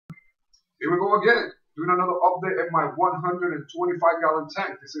Here we go again, doing another update at my 125-gallon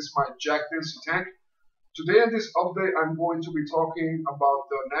tank. This is my Jack Dempsey tank. Today in this update, I'm going to be talking about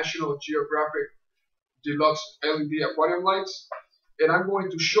the National Geographic deluxe LED aquarium lights, and I'm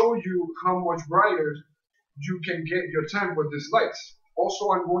going to show you how much brighter you can get your tank with these lights. Also,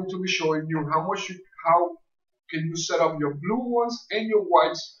 I'm going to be showing you how can you set up your blue ones and your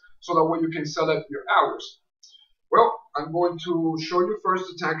whites so that way you can select your hours. Well, I'm going to show you first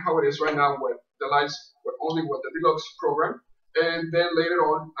the tank how it is right now with the lights, only with the deluxe program, and then later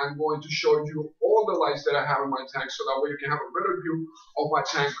on I'm going to show you all the lights that I have in my tank so that way you can have a better view of my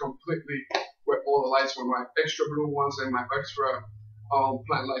tank completely with all the lights, with my extra blue ones and my extra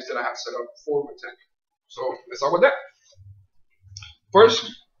plant lights that I have set up for my tank. So let's start with that.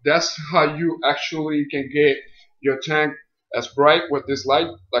 First, that's how you actually can get your tank as bright with this light.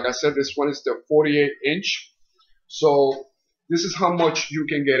 Like I said, this one is the 48-inch. So this is how much you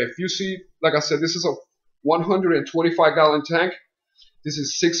can get. If you see, like I said, this is a 125-gallon tank. This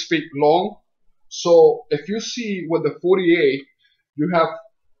is 6 feet long. So if you see with the 48, you have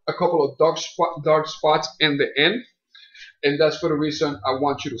a couple of dark spots in the end, and that's for the reason I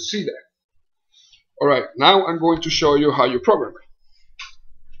want you to see that. All right, now I'm going to show you how you program it.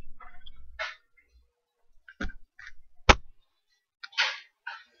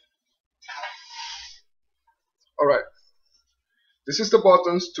 All right, this is the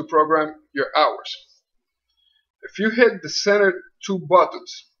buttons to program your hours. If you hit the center two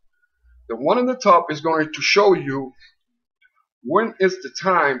buttons, the one on the top is going to show you when is the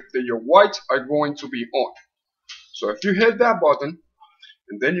time that your whites are going to be on. So if you hit that button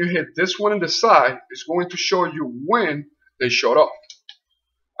and then you hit this one on the side, it's going to show you when they shut off.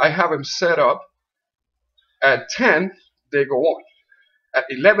 I have them set up at 10, they go on. At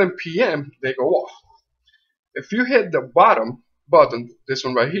 11 p.m. they go off. If you hit the bottom button, this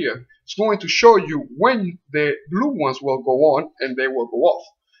one right here, it's going to show you when the blue ones will go on and they will go off.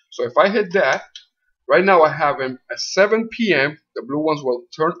 So if I hit that, right now I have them at 7 p.m. the blue ones will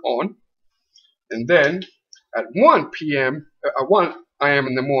turn on, and then at 1 p.m. at 1 a.m.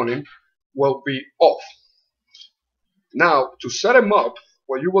 in the morning will be off. Now to set them up,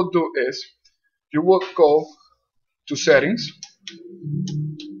 what you will do is you will go to settings,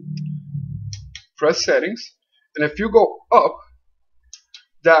 press settings, and if you go up,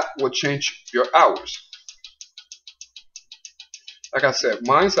 that will change your hours. Like I said,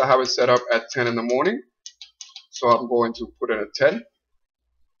 mine, I have it set up at 10 in the morning, so I'm going to put it at 10.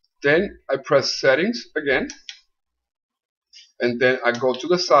 Then I press settings again, and then I go to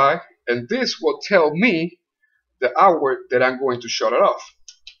the side, and this will tell me the hour that I'm going to shut it off.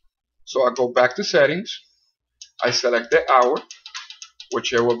 So I go back to settings, I select the hour,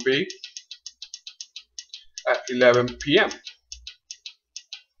 which it will be at 11 p.m.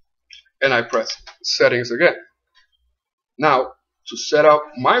 and I press settings again. Now to set up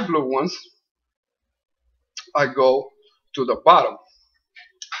my blue ones, I go to the bottom,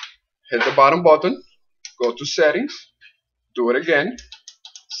 hit the bottom button, go to settings, do it again,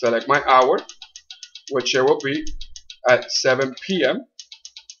 select my hour, which it will be at 7 p.m.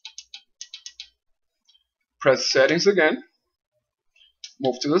 Press settings again,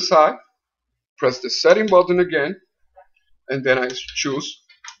 move to the side, press the setting button again, and then I choose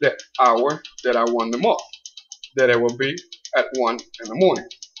the hour that I want them off, that it will be at 1 in the morning.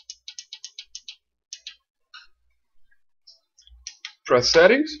 Press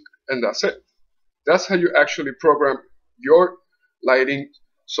settings, and that's it. That's how you actually program your lighting,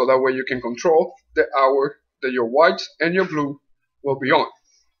 so that way you can control the hour that your whites and your blue will be on.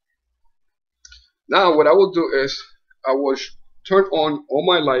 Now what I will do is I will turn on all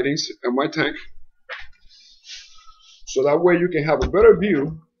my lightings in my tank, so that way you can have a better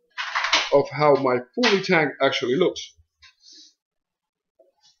view of how my fully tank actually looks.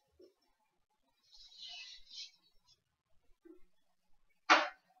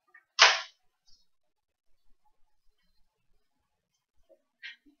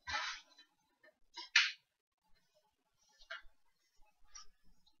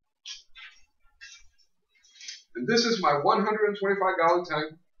 And this is my 125-gallon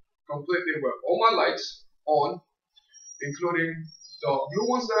tank, completely with all my lights on, including the blue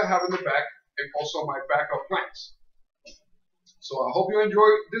ones that I have in the back and also my backup plants. So I hope you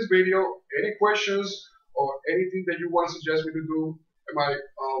enjoyed this video. Any questions or anything that you want to suggest me to do in my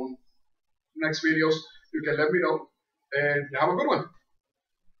next videos, you can let me know, and have a good one.